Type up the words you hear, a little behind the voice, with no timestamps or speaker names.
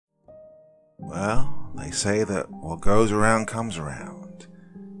Well, they say that what goes around comes around,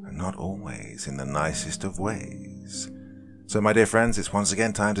 and not always in the nicest of ways. So my dear friends, it's once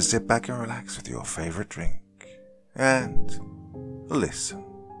again time to sit back and relax with your favourite drink and listen.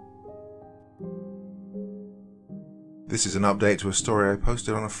 This is an update to a story I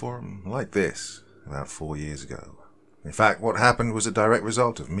posted on a forum like this about 4 years ago. In fact, what happened was a direct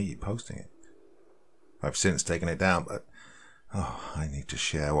result of me posting it. I've since taken it down, but I need to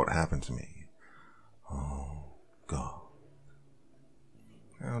share what happened to me. Oh, God.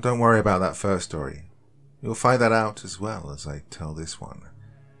 Now, don't worry about that first story. You'll find that out as well as I tell this one.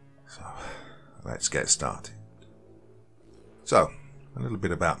 So, let's get started. So, a little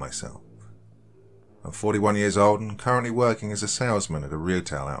bit about myself. I'm 41 years old and currently working as a salesman at a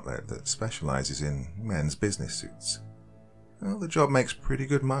retail outlet that specializes in men's business suits. Well, the job makes pretty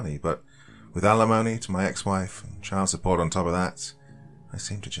good money, but with alimony to my ex-wife and child support on top of that, I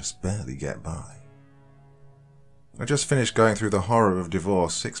seem to just barely get by. I just finished going through the horror of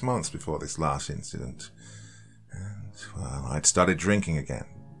divorce 6 months before this last incident, and, well, I'd started drinking again.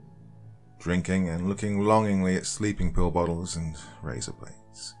 Drinking and looking longingly at sleeping pill bottles and razor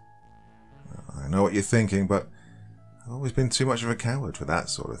blades. I know what you're thinking, but I've always been too much of a coward for that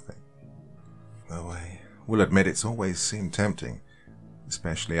sort of thing. Though I will admit it's always seemed tempting,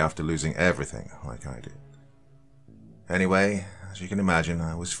 especially after losing everything like I did. Anyway, as you can imagine,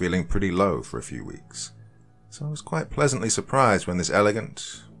 I was feeling pretty low for a few weeks, so I was quite pleasantly surprised when this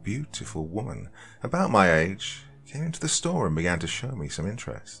elegant, beautiful woman, about my age, came into the store and began to show me some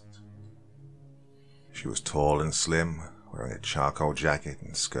interest. She was tall and slim, wearing a charcoal jacket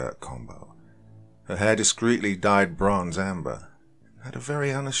and skirt combo. Her hair discreetly dyed bronze amber, and had a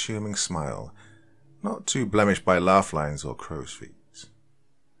very unassuming smile, not too blemished by laugh lines or crow's feet.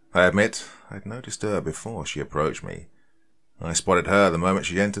 I admit, I'd noticed her before she approached me. I spotted her the moment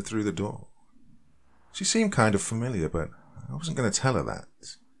she entered through the door. She seemed kind of familiar, but I wasn't going to tell her that.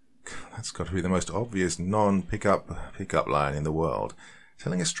 That's got to be the most obvious non-pickup line in the world,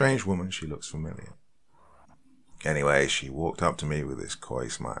 telling a strange woman she looks familiar. Anyway, she walked up to me with this coy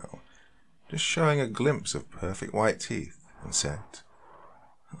smile, just showing a glimpse of perfect white teeth, and said,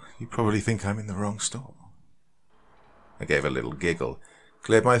 "You probably think I'm in the wrong store." I gave a little giggle,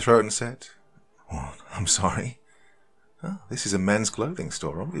 cleared my throat and said, "Oh, I'm sorry." "This is a men's clothing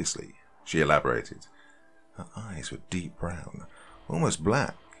store, obviously," she elaborated. Her eyes were deep brown, almost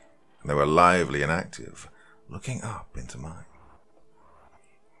black, and they were lively and active, looking up into mine.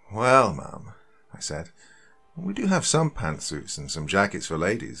 "Well, ma'am," I said, "we do have some pantsuits and some jackets for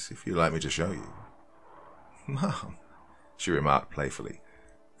ladies, if you'd like me to show you." "Ma'am," she remarked playfully,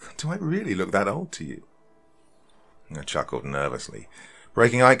 "do I really look that old to you?" I chuckled nervously,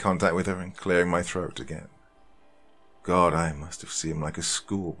 breaking eye contact with her and clearing my throat again. God, I must have seemed like a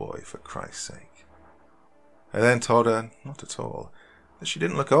schoolboy, for Christ's sake. I then told her, not at all, that she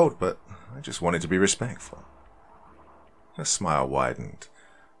didn't look old, but I just wanted to be respectful. Her smile widened,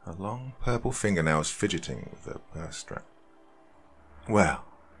 her long purple fingernails fidgeting with her purse strap. "Well,"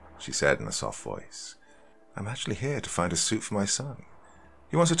 she said in a soft voice, "I'm actually here to find a suit for my son.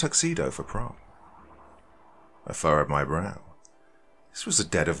 He wants a tuxedo for prom." I furrowed my brow. This was the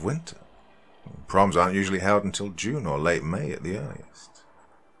dead of winter. Proms aren't usually held until June or late May at the earliest.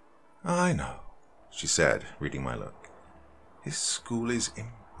 "I know," she said, reading my look. "His school is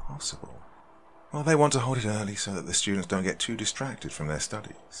impossible. Well, they want to hold it early so that the students don't get too distracted from their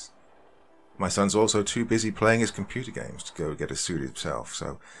studies. My son's also too busy playing his computer games to go get a suit himself,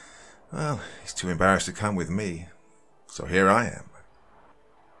 so, well, he's too embarrassed to come with me. So here I am."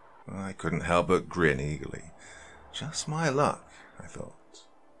 I couldn't help but grin eagerly. Just my luck, I thought.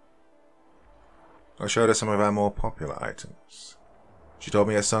 I showed her some of our more popular items. She told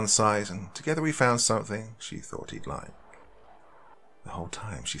me her son's size, and together we found something she thought he'd like. The whole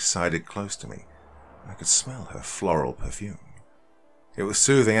time she sided close to me, and I could smell her floral perfume. It was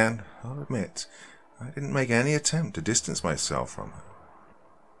soothing, and, I'll admit, I didn't make any attempt to distance myself from her.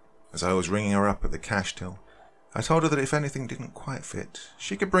 As I was ringing her up at the cash till, I told her that if anything didn't quite fit,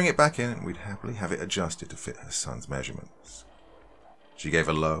 she could bring it back in and we'd happily have it adjusted to fit her son's measurements. She gave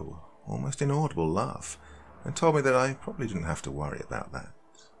a low, almost inaudible laugh, and told me that I probably didn't have to worry about that.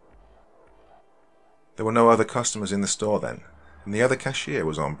 There were no other customers in the store then, and the other cashier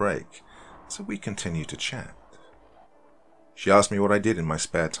was on break, so we continued to chat. She asked me what I did in my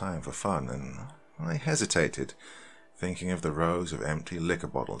spare time for fun, and I hesitated, thinking of the rows of empty liquor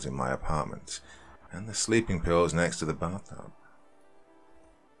bottles in my apartment, and the sleeping pills next to the bathtub.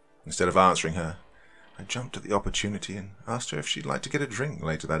 Instead of answering her, I jumped at the opportunity and asked her if she'd like to get a drink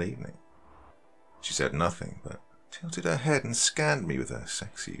later that evening. She said nothing, but tilted her head and scanned me with her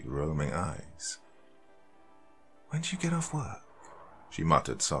sexy, roaming eyes. "When do you get off work?" she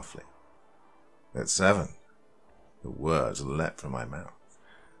muttered softly. "At 7. The words leapt from my mouth.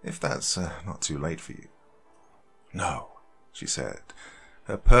 "If that's not too late for you." "No," she said,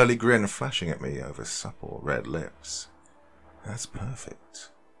 her pearly grin flashing at me over supple red lips. "That's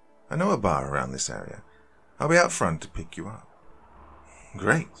perfect. I know a bar around this area. I'll be out front to pick you up."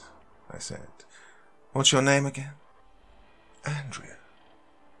 "Great," I said. "What's your name again?" "Andrea."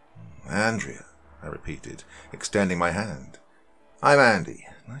 "Andrea," I repeated, extending my hand. "I'm Andy.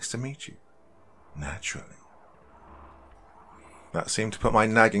 Nice to meet you." "Naturally." That seemed to put my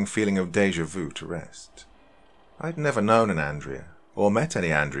nagging feeling of déjà vu to rest. I'd never known an Andrea, or met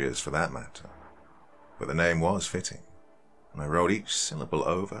any Andreas for that matter. But the name was fitting, and I rolled each syllable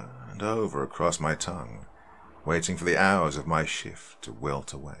over and over across my tongue, waiting for the hours of my shift to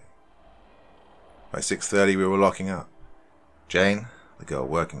wilt away. By 6:30 we were locking up. Jane, the girl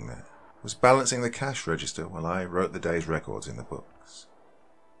working there, was balancing the cash register while I wrote the day's records in the books.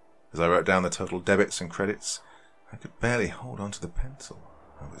 As I wrote down the total debits and credits, I could barely hold onto the pencil.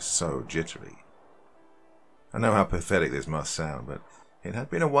 I was so jittery. I know how pathetic this must sound, but it had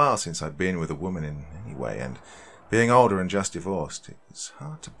been a while since I'd been with a woman in any way, and being older and just divorced, it was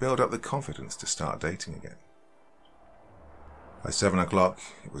hard to build up the confidence to start dating again. By 7 o'clock,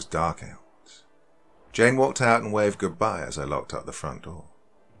 it was dark out. Jane walked out and waved goodbye as I locked up the front door.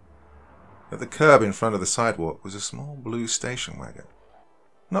 At the curb in front of the sidewalk was a small blue station wagon.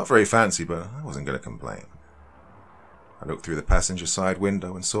 Not very fancy, but I wasn't going to complain. I looked through the passenger side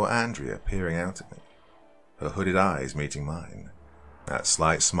window and saw Andrea peering out at me, her hooded eyes meeting mine, that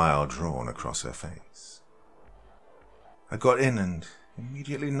slight smile drawn across her face. I got in and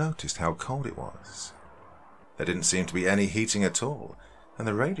immediately noticed how cold it was. There didn't seem to be any heating at all, and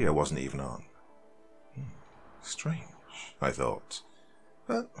the radio wasn't even on. Strange, I thought,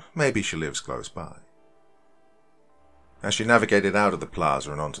 but maybe she lives close by. As she navigated out of the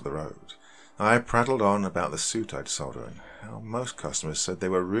plaza and onto the road, I prattled on about the suit I'd sold her and how most customers said they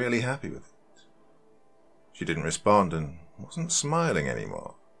were really happy with it. She didn't respond and wasn't smiling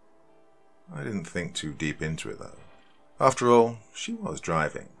anymore. I didn't think too deep into it, though. After all, she was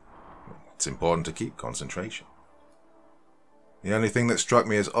driving. It's important to keep concentration. The only thing that struck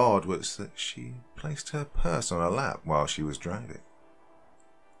me as odd was that she placed her purse on her lap while she was driving.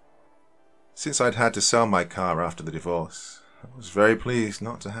 Since I'd had to sell my car after the divorce, I was very pleased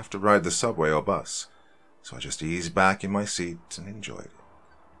not to have to ride the subway or bus, so I just eased back in my seat and enjoyed it.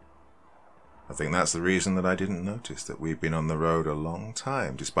 I think that's the reason that I didn't notice that we'd been on the road a long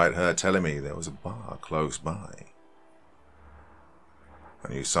time, despite her telling me there was a bar close by. I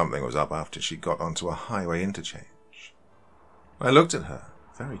knew something was up after she got onto a highway interchange. I looked at her,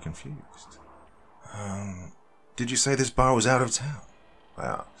 very confused. Did you say this bar was out of town?" I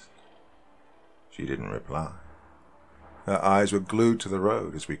asked. She didn't reply. Her eyes were glued to the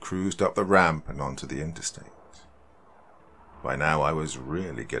road as we cruised up the ramp and onto the interstate. By now I was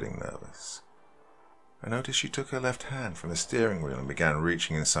really getting nervous. I noticed she took her left hand from the steering wheel and began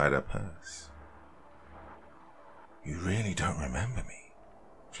reaching inside her purse. "You really don't remember me,"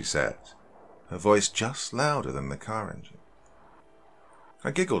 she said, her voice just louder than the car engine. I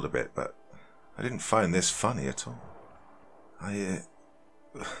giggled a bit, but I didn't find this funny at all. I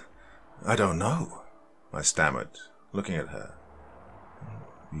don't know," I stammered, looking at her.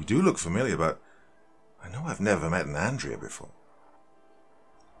 "You do look familiar, but I know I've never met an Andrea before."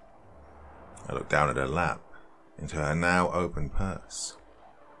 I looked down at her lap, into her now open purse,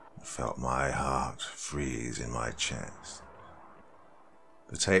 and felt my heart freeze in my chest.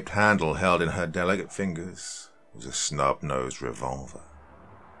 The taped handle held in her delicate fingers was a snub-nosed revolver.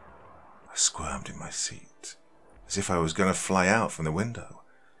 I squirmed in my seat, as if I was going to fly out from the window,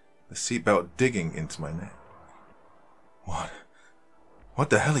 the seatbelt digging into my neck. What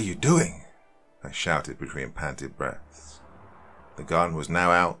the hell are you doing?" I shouted between panted breaths. The gun was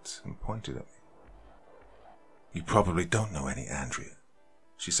now out and pointed at me. "You probably don't know any Andrea,"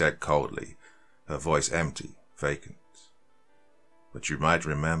 she said coldly, her voice empty, vacant. "But you might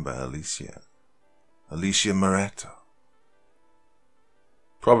remember Alicia Moretto."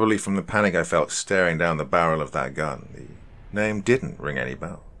 Probably from the panic I felt staring down the barrel of that gun, the name didn't ring any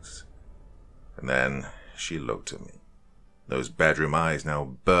bells. And then she looked at me, those bedroom eyes now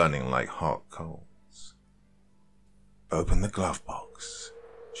burning like hot coals. "Open the glove box,"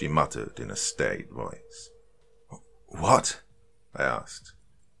 she muttered in a staid voice. "What?" I asked.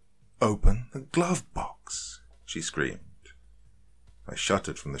 "Open the glove box," she screamed. I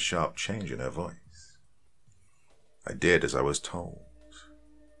shuddered from the sharp change in her voice. I did as I was told.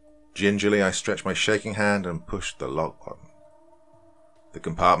 Gingerly, I stretched my shaking hand and pushed the lock button. The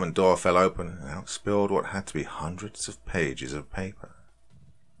compartment door fell open and out spilled what had to be hundreds of pages of paper.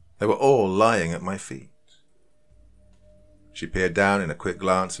 They were all lying at my feet. She peered down in a quick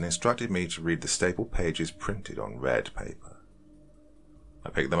glance and instructed me to read the staple pages printed on red paper. I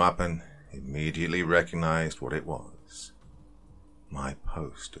picked them up and immediately recognized what it was. My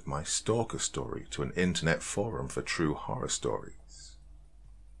post of my stalker story to an internet forum for true horror stories.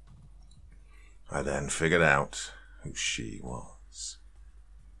 I then figured out who she was.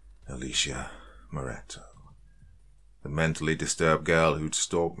 Alicia Moretto, the mentally disturbed girl who'd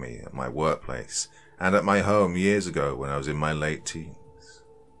stalked me at my workplace and at my home years ago when I was in my late teens.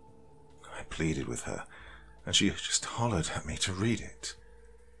 I pleaded with her, and she just hollered at me to read it,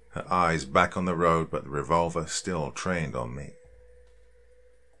 her eyes back on the road but the revolver still trained on me.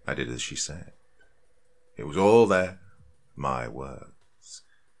 I did as she said. It was all there, my words.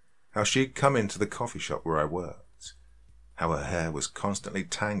 How she'd come into the coffee shop where I worked, how her hair was constantly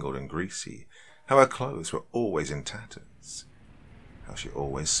tangled and greasy, how her clothes were always in tatters, how she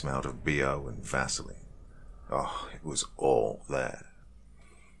always smelled of BO and Vaseline. Oh, it was all there.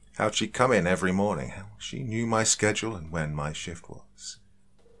 How she'd come in every morning, how she knew my schedule and when my shift was.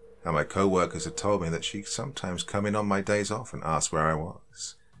 How my co-workers had told me that she'd sometimes come in on my days off and ask where I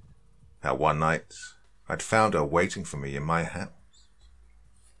was. How one night I'd found her waiting for me in my house.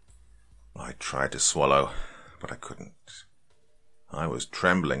 I tried to swallow, but I couldn't. I was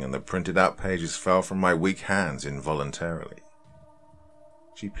trembling and the printed out pages fell from my weak hands involuntarily.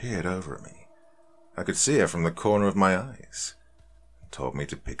 She peered over at me. I could see her from the corner of my eyes, and told me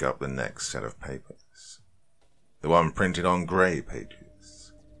to pick up the next set of papers. The one printed on grey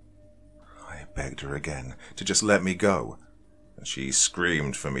pages. I begged her again to just let me go, and she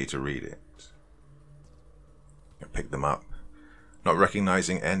screamed for me to read it. I picked them up, not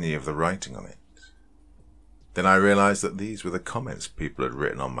recognizing any of the writing on it. Then I realized that these were the comments people had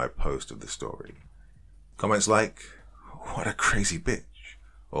written on my post of the story. Comments like, "What a crazy bitch,"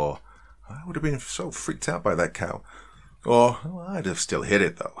 or "I would have been so freaked out by that cow," or "I'd have still hit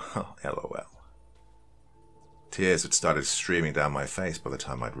it though, LOL. Tears had started streaming down my face by the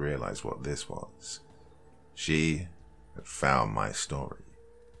time I'd realized what this was. She had found my story,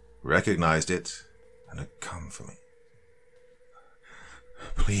 recognized it, and had come for me.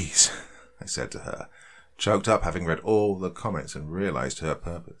 "Please," I said to her, choked up having read all the comments and realized her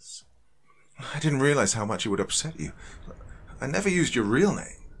purpose. "I didn't realize how much it would upset you. I never used your real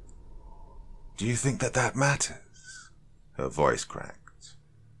name." "Do you think that that matters?" Her voice cracked.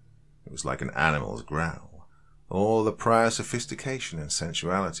 It was like an animal's growl, all the prior sophistication and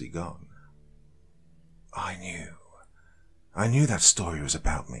sensuality gone. I knew that story was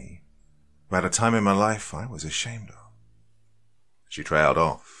about me, about a time in my life I was ashamed of." She trailed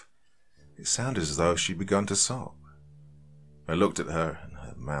off. It sounded as though she'd begun to sob. I looked at her, and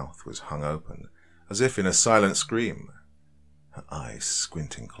her mouth was hung open, as if in a silent scream, her eyes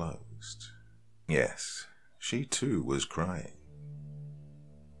squinting closed. Yes, she too was crying.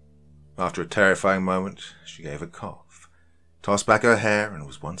 After a terrifying moment, she gave a cough, tossed back her hair, and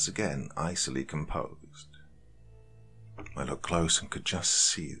was once again icily composed. I looked close and could just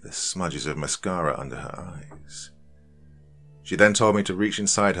see the smudges of mascara under her eyes. She then told me to reach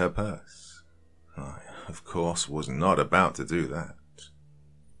inside her purse. I, of course, was not about to do that.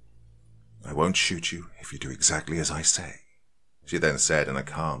 "I won't shoot you if you do exactly as I say," she then said in a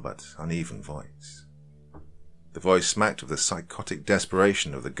calm but uneven voice. The voice smacked of the psychotic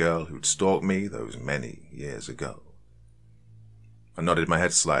desperation of the girl who'd stalked me those many years ago. I nodded my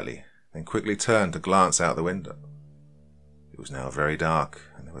head slightly, then quickly turned to glance out the window. It was now very dark,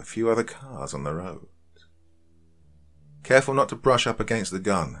 and there were few other cars on the road. Careful not to brush up against the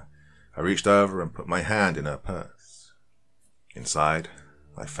gun, I reached over and put my hand in her purse. Inside,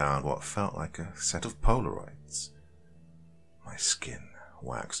 I found what felt like a set of Polaroids. My skin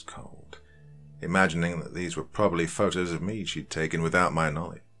waxed cold, imagining that these were probably photos of me she'd taken without my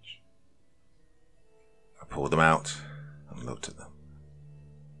knowledge. I pulled them out and looked at them.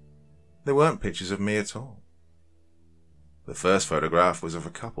 They weren't pictures of me at all. The first photograph was of a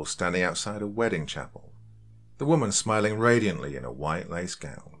couple standing outside a wedding chapel, the woman smiling radiantly in a white lace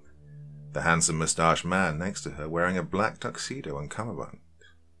gown, the handsome moustached man next to her wearing a black tuxedo and cummerbund.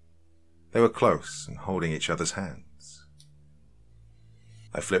 They were close and holding each other's hands.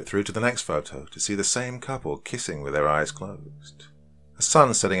 I flipped through to the next photo to see the same couple kissing with their eyes closed, a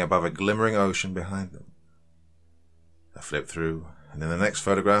sun setting above a glimmering ocean behind them. I flipped through, and in the next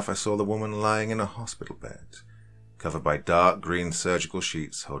photograph I saw the woman lying in a hospital bed, covered by dark green surgical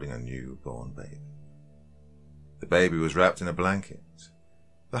sheets holding a newborn baby. The baby was wrapped in a blanket,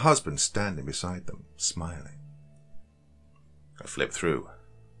 the husband standing beside them, smiling. I flipped through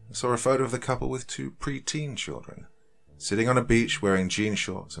and saw a photo of the couple with 2 pre-teen children, sitting on a beach wearing jean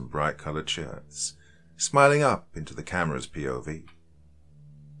shorts and bright-coloured shirts, smiling up into the camera's POV.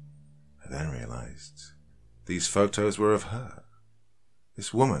 I then realised these photos were of her,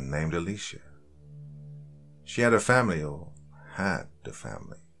 this woman named Alicia. She had a family, or had a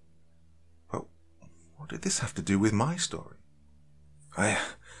family. But what did this have to do with my story? I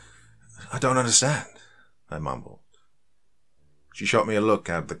don't understand, I mumbled. She shot me a look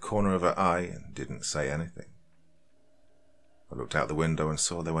out of the corner of her eye and didn't say anything. I looked out the window and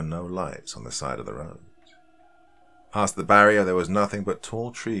saw there were no lights on the side of the road. Past the barrier there was nothing but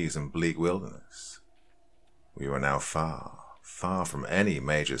tall trees and bleak wilderness. We were now far, far from any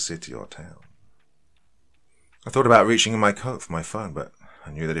major city or town. I thought about reaching in my coat for my phone, but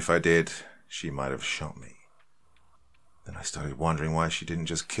I knew that if I did, she might have shot me. Then I started wondering why she didn't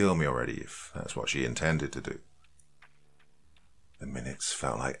just kill me already, if that's what she intended to do. The minutes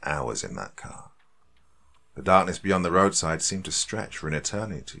felt like hours in that car. The darkness beyond the roadside seemed to stretch for an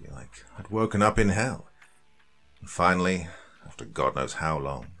eternity, like I'd woken up in hell. And finally, after God knows how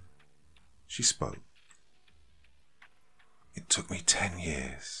long, she spoke. "It took me 10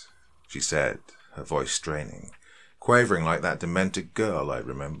 years, she said, her voice straining, quavering like that demented girl I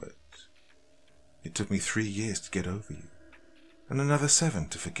remembered. "It took me 3 years to get over you, and another 7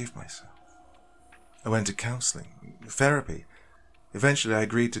 to forgive myself. I went to counselling, therapy. Eventually I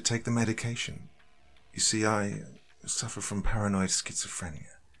agreed to take the medication. You see, I suffer from paranoid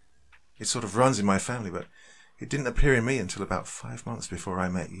schizophrenia. It sort of runs in my family, but it didn't appear in me until about 5 months before I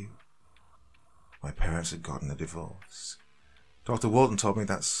met you. My parents had gotten a divorce. Dr. Walton told me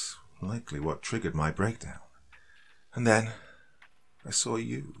that's likely what triggered my breakdown. And then I saw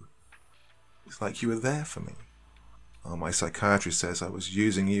you. It's like you were there for me. Oh, my psychiatrist says I was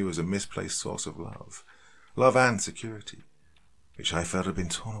using you as a misplaced source of love and security, which I felt had been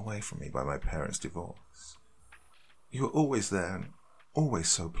torn away from me by my parents' divorce. You were always there and always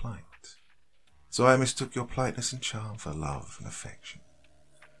so polite. So I mistook your politeness and charm for love and affection."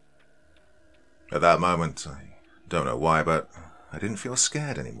 At that moment, I don't know why, but I didn't feel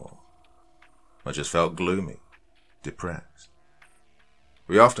scared anymore. I just felt gloomy, depressed.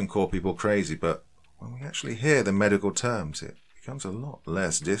 We often call people crazy, but when we actually hear the medical terms, it becomes a lot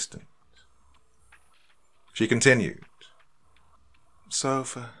less distant. She continued. "So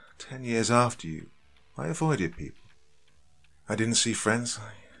for 10 years after you, I avoided people. I didn't see friends,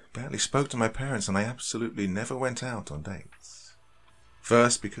 I barely spoke to my parents, and I absolutely never went out on dates.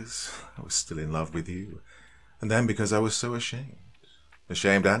 First because I was still in love with you, and then because I was so ashamed.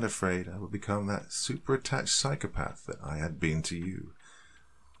 Ashamed and afraid I would become that super-attached psychopath that I had been to you.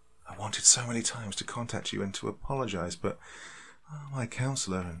 I wanted so many times to contact you and to apologize, but my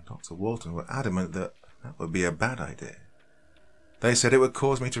counsellor and Dr. Walton were adamant that that would be a bad idea. They said it would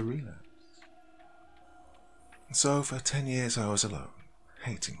cause me to relapse. And so for 10 years I was alone,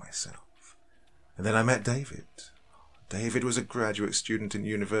 hating myself. And then I met David. David was a graduate student in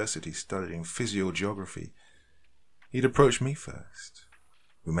university studying physiogeography. He'd approached me first.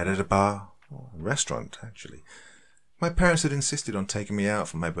 We met at a bar, or a restaurant, actually. My parents had insisted on taking me out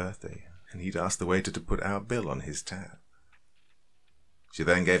for my birthday, and he'd asked the waiter to put our bill on his tab. She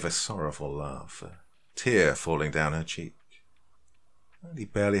then gave a sorrowful laugh, a tear falling down her cheek. And he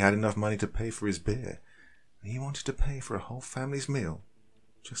barely had enough money to pay for his beer, and he wanted to pay for a whole family's meal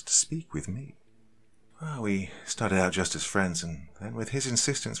just to speak with me. Well, we started out just as friends, and then with his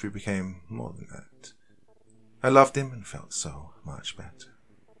insistence we became more than that. I loved him and felt so much better.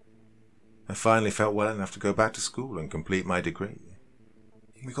 I finally felt well enough to go back to school and complete my degree.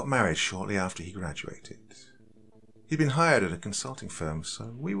 We got married shortly after he graduated. He'd been hired at a consulting firm,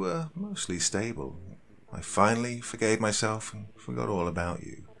 so we were mostly stable. I finally forgave myself and forgot all about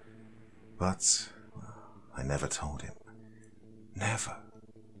you. But I never told him. Never.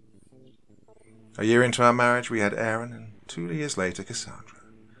 A year into our marriage, we had Aaron, and 2 years later, Cassandra.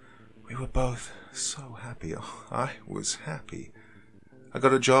 We were both so happy. Oh, I was happy. I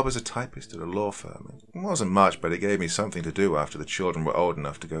got a job as a typist at a law firm. It wasn't much, but it gave me something to do after the children were old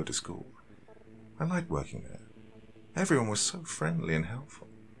enough to go to school. I liked working there. Everyone was so friendly and helpful.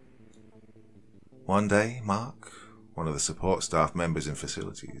 One day, Mark, one of the support staff members in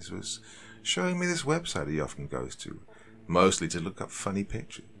facilities, was showing me this website he often goes to, mostly to look up funny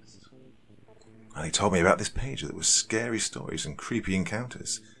pictures. And he told me about this page that was scary stories and creepy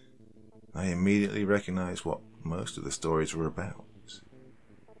encounters. I immediately recognized what most of the stories were about.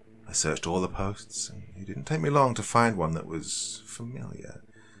 I searched all the posts, and it didn't take me long to find one that was familiar.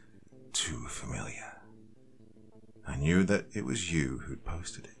 Too familiar. I knew that it was you who'd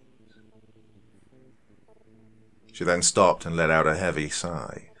posted it. She then stopped and let out a heavy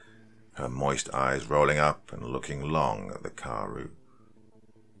sigh, her moist eyes rolling up and looking long at the car roof.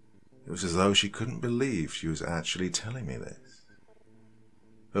 It was as though she couldn't believe she was actually telling me this.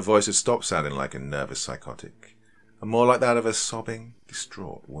 Her voice had stopped sounding like a nervous psychotic, and more like that of a sobbing,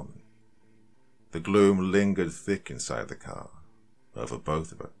 distraught woman. The gloom lingered thick inside the car, over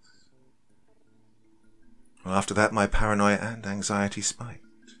both of us. Well, after that, my paranoia and anxiety spiked,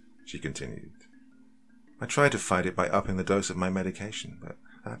 she continued. I tried to fight it by upping the dose of my medication, but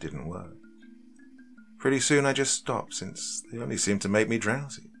that didn't work. Pretty soon I just stopped, since they only seemed to make me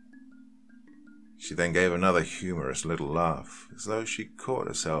drowsy. She then gave another humorous little laugh, as though she caught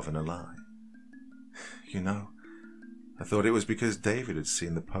herself in a lie. You know, I thought it was because David had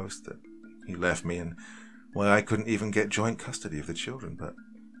seen the post that he left me and why I couldn't even get joint custody of the children, but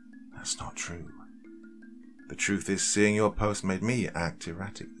that's not true. The truth is, seeing your post made me act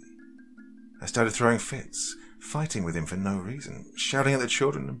erratically. I started throwing fits, fighting with him for no reason, shouting at the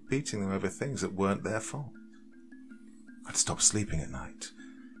children and beating them over things that weren't their fault. I'd stopped sleeping at night,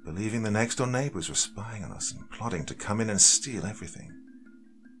 believing the next-door neighbors were spying on us and plotting to come in and steal everything.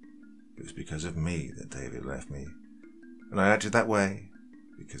 It was because of me that David left me, and I acted that way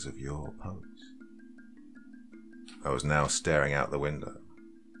because of your post. I was now staring out the window.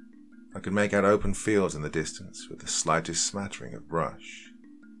 I could make out open fields in the distance with the slightest smattering of brush.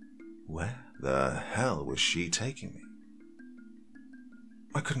 Where the hell was she taking me?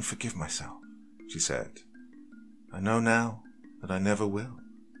 I couldn't forgive myself, she said. I know now that I never will.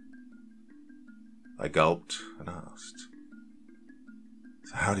 I gulped and asked,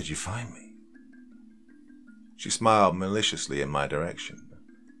 So how did you find me? She smiled maliciously in my direction,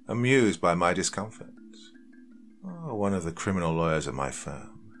 amused by my discomfort. Oh, one of the criminal lawyers at my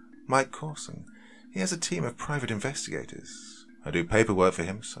firm, Mike Corson. He has a team of private investigators. I do paperwork for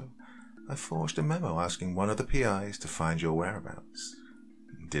him, so I forged a memo asking one of the PIs to find your whereabouts.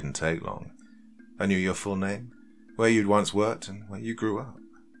 It didn't take long. I knew your full name, where you'd once worked, and where you grew up.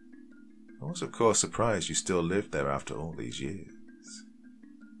 I was, of course, surprised you still lived there after all these years.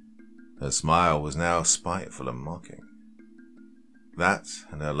 Her smile was now spiteful and mocking. That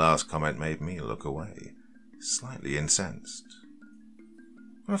and her last comment made me look away, slightly incensed.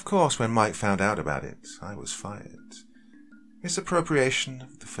 Of course, when Mike found out about it, I was fired. Misappropriation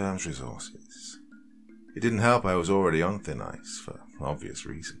of the firm's resources. It didn't help I was already on thin ice, for obvious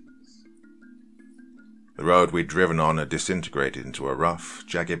reasons. The road we'd driven on had disintegrated into a rough,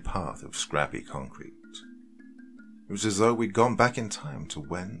 jagged path of scrappy concrete. It was as though we'd gone back in time to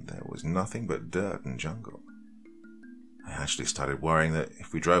when there was nothing but dirt and jungle. I actually started worrying that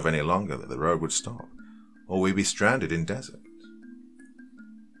if we drove any longer that the road would stop, or we'd be stranded in desert.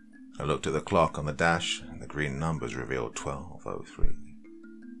 I looked at the clock on the dash, and the green numbers revealed 12:03.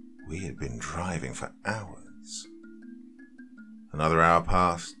 We had been driving for hours. Another hour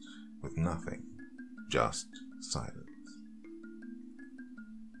passed, with nothing, just silence.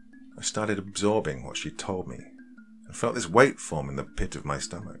 I started absorbing what she told me, and felt this weight form in the pit of my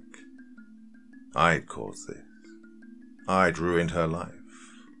stomach. I'd caused this. I'd ruined her life.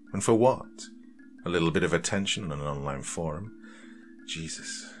 And for what? A little bit of attention on an online forum?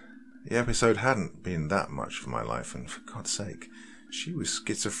 Jesus. The episode hadn't been that much for my life, and for God's sake, she was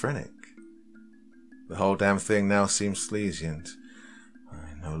schizophrenic. The whole damn thing now seemed sleazy, and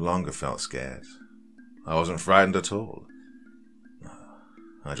I no longer felt scared. I wasn't frightened at all.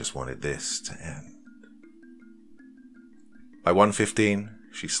 I just wanted this to end. By 1:15,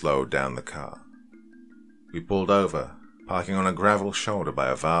 she slowed down the car. We pulled over, parking on a gravel shoulder by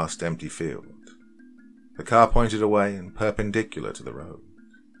a vast empty field. The car pointed away and perpendicular to the road.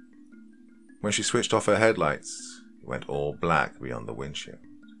 When she switched off her headlights, it went all black beyond the windshield.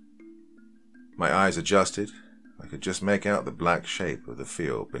 My eyes adjusted. I could just make out the black shape of the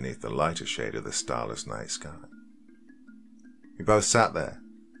field beneath the lighter shade of the starless night sky. We both sat there,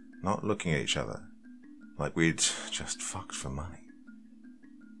 not looking at each other, like we'd just fucked for money.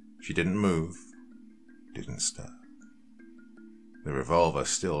 She didn't move, didn't stir. The revolver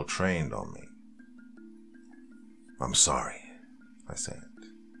still trained on me. I'm sorry, I said.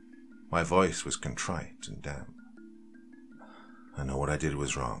 My voice was contrite and damp. I know what I did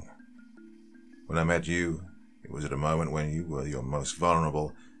was wrong. When I met you, it was at a moment when you were your most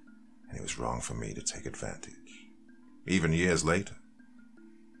vulnerable, and it was wrong for me to take advantage. Even years later.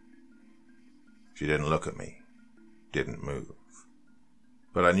 She didn't look at me, didn't move.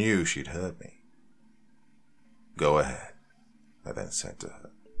 But I knew she'd heard me. Go ahead, I then said to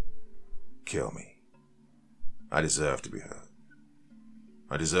her. Kill me. I deserve to be hurt.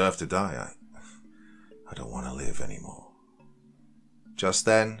 I deserve to die. I don't want to live anymore. Just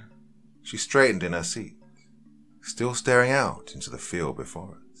then, she straightened in her seat, still staring out into the field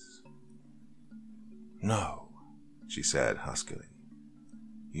before us. No, she said huskily.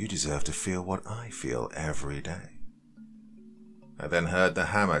 You deserve to feel what I feel every day. I then heard the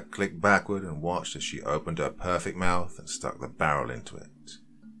hammer click backward and watched as she opened her perfect mouth and stuck the barrel into it.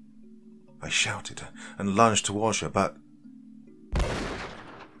 I shouted and lunged towards her, but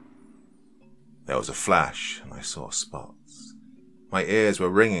there was a flash and I saw spots. My ears were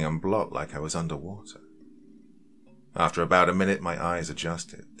ringing and blocked like I was underwater. After about a minute, my eyes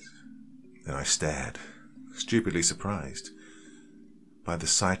adjusted. Then I stared, stupidly surprised, by the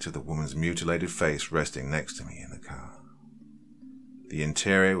sight of the woman's mutilated face resting next to me in the car. The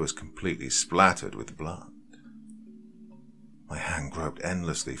interior was completely splattered with blood. My hand groped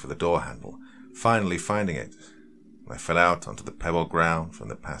endlessly for the door handle, finally finding it, and I fell out onto the pebbled ground from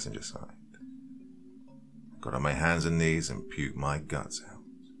the passenger side. I got on my hands and knees and puked my guts out.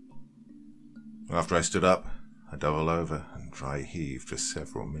 After I stood up, I doubled over and dry heaved for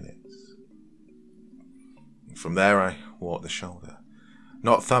several minutes. From there I walked the shoulder,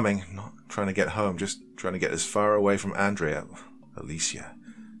 not thumbing, not trying to get home, just trying to get as far away from Alicia,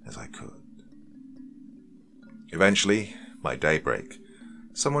 as I could. Eventually, by daybreak,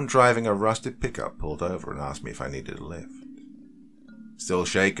 someone driving a rusted pickup pulled over and asked me if I needed a lift. Still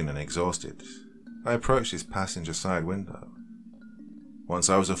shaken and exhausted, I approached his passenger side window. Once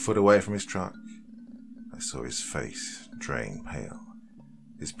I was a foot away from his truck, I saw his face drain pale,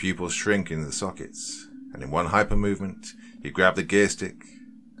 his pupils shrink into the sockets, and in one hyper movement, he grabbed the gear stick,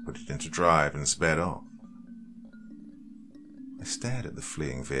 put it into drive, and sped off. I stared at the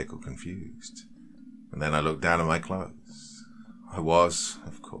fleeing vehicle confused, and then I looked down at my clothes. I was,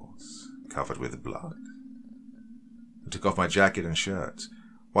 of course, covered with blood. I took off my jacket and shirt,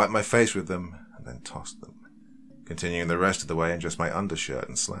 wiped my face with them, and then tossed them, continuing the rest of the way in just my undershirt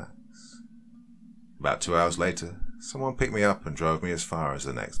and slacks. About 2 hours later, someone picked me up and drove me as far as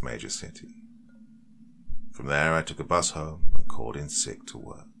the next major city. From there, I took a bus home and called in sick to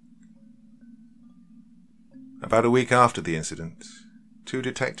work. About a week after the incident, 2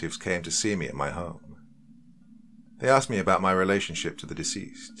 detectives came to see me at my home. They asked me about my relationship to the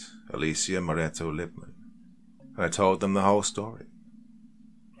deceased, Alicia Moreto Libman, and I told them the whole story.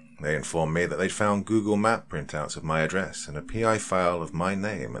 They informed me that they'd found Google Map printouts of my address and a PI file of my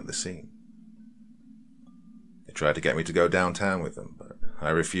name at the scene. They tried to get me to go downtown with them, but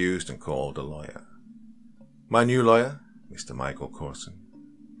I refused and called a lawyer. My new lawyer, Mr. Michael Corson,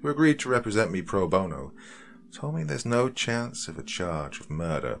 who agreed to represent me pro bono, told me there's no chance of a charge of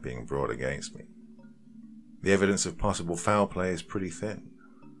murder being brought against me. The evidence of possible foul play is pretty thin.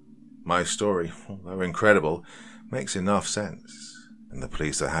 My story, although incredible, makes enough sense, and the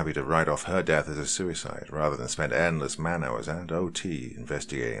police are happy to write off her death as a suicide rather than spend endless man-hours and OT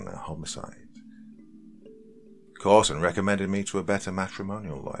investigating a homicide. Corson recommended me to a better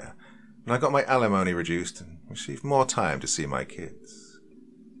matrimonial lawyer, and I got my alimony reduced and received more time to see my kids.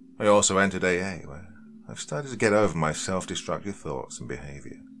 I also entered AA, where I've started to get over my self-destructive thoughts and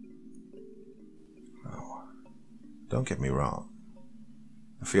behavior. Oh, don't get me wrong.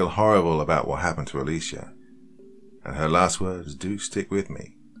 I feel horrible about what happened to Alicia, and her last words do stick with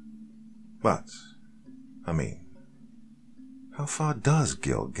me. But, I mean, how far does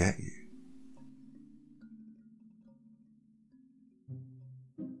guilt get you?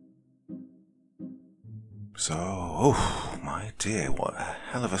 So, oh my dear, what a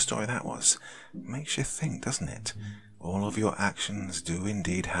hell of a story that was. Makes you think, doesn't it? All of your actions do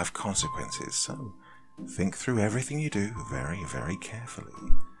indeed have consequences, so think through everything you do very, very carefully.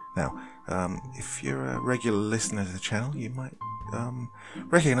 Now, if you're a regular listener to the channel, you might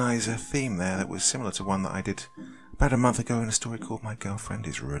recognize a theme there that was similar to one that I did about a month ago in a story called My Girlfriend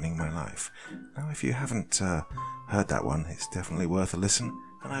is Ruining My Life. Now, if you haven't heard that one, it's definitely worth a listen,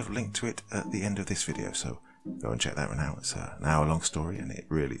 and I've linked to it at the end of this video, so go and check that one out. It's an hour-long story, and it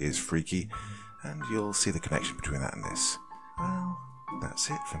really is freaky, and you'll see the connection between that and this. Well, that's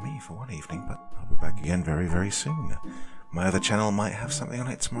it for me for one evening, but I'll be back again very, very soon. My other channel might have something on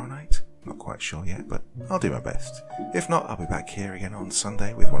it tomorrow night. Not quite sure yet, but I'll do my best. If not, I'll be back here again on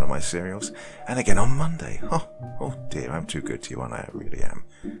Sunday with one of my serials, and again on Monday. Oh dear, I'm too good to you, aren't I? I really am.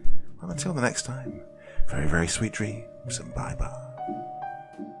 Well, until the next time, very, very sweet dreams, and bye-bye.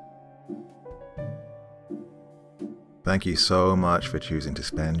 Thank you so much for choosing to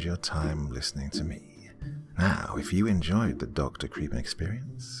spend your time listening to me. Now, if you enjoyed the Dr. Creepen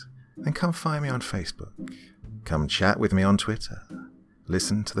experience, then come find me on Facebook. Come chat with me on Twitter.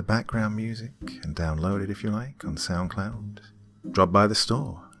 Listen to the background music and download it if you like on SoundCloud. Drop by the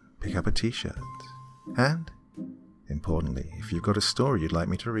store, pick up a t-shirt. And, importantly, if you've got a story you'd like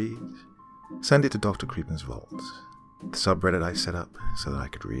me to read, send it to Dr. Creepen's Vault, the subreddit I set up so that I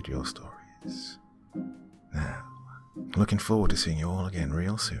could read your stories. Now, looking forward to seeing you all again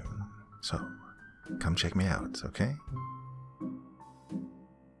real soon, so come check me out, okay?